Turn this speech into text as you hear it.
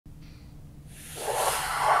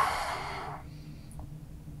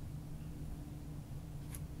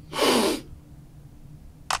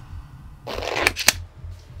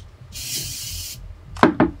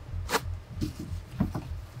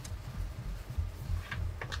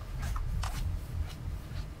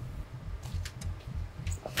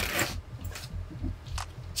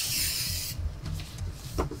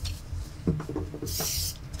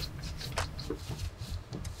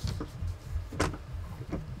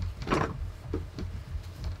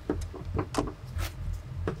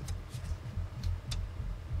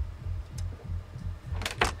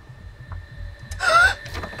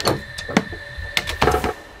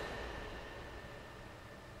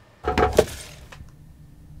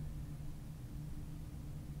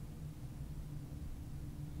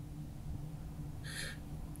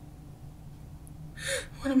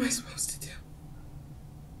What am I supposed to do?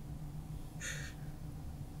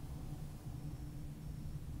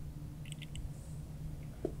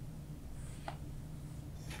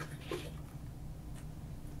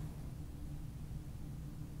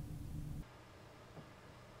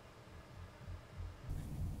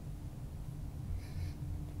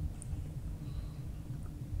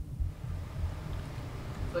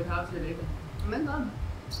 Like, how's your day been? I'm in done.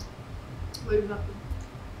 What have you been up to?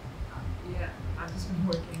 Yeah, I've just been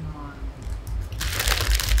working on.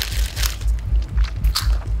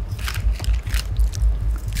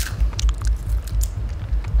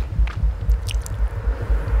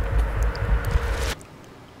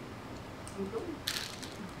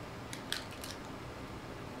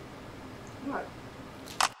 What?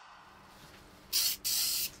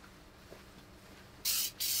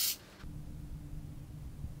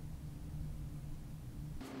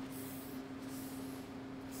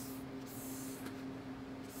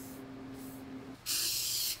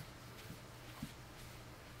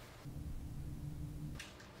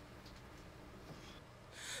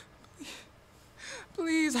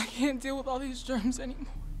 Please, I can't deal with all these germs anymore.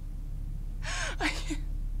 I can't.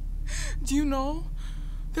 Do you know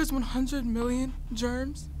there's 100 million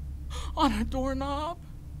germs on a doorknob?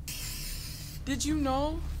 Did you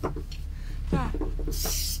know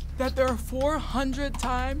that there are 400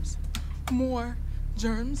 times more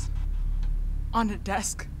germs on a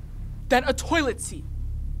desk than a toilet seat?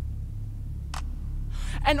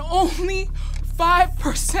 And only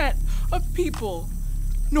 5% of people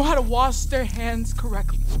know how to wash their hands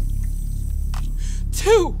correctly.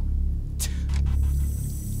 Two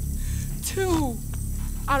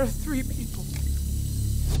out of 3 people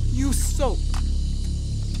use soap.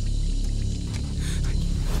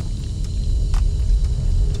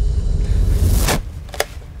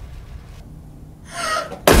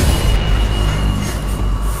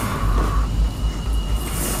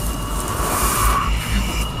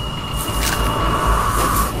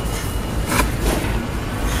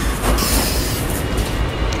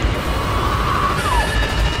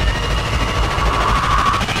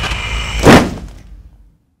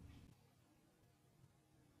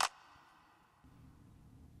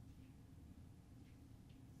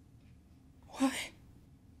 What?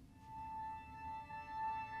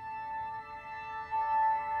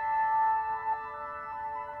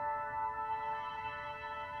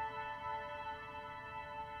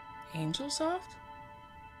 Angel Soft?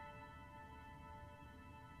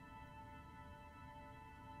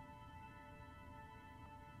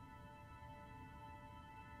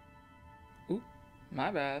 Oop,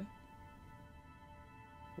 my bad.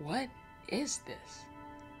 What is this?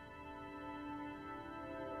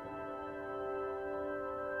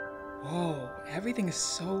 Whoa, everything is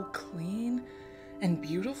so clean and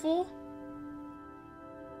beautiful.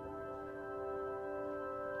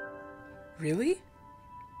 Really?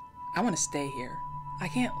 I want to stay here. I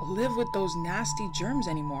can't live with those nasty germs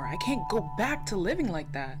anymore. I can't go back to living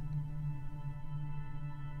like that.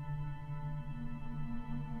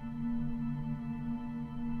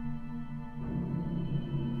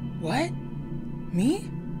 What? Me?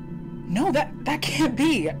 No, that can't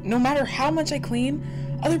be. No matter how much I clean,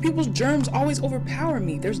 other people's germs always overpower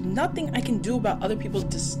me. There's nothing I can do about other people's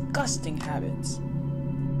disgusting habits.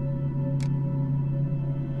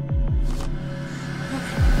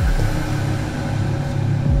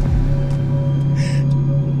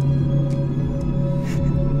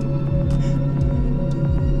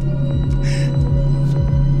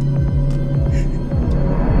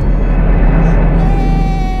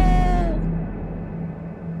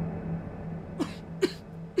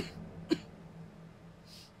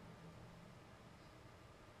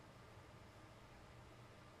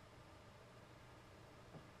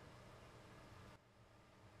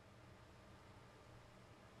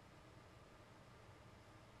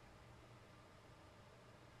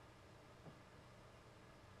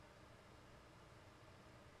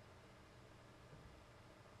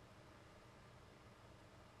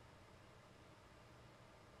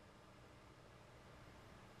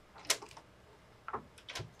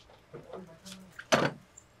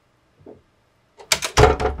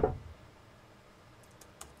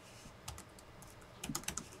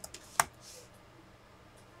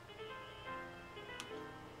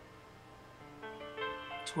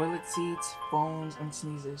 Toilet seats, phones, and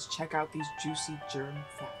sneezes. Check out these juicy germ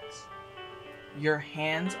facts. Your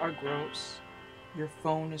hands are gross. Your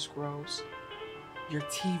phone is gross. Your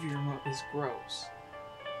TV remote is gross.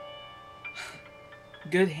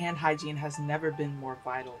 Good hand hygiene has never been more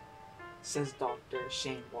vital, says Dr.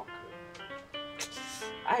 Shane Walker.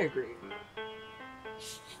 I agree.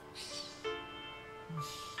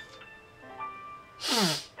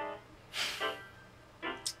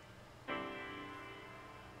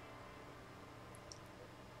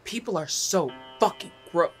 People are so fucking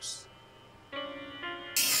gross.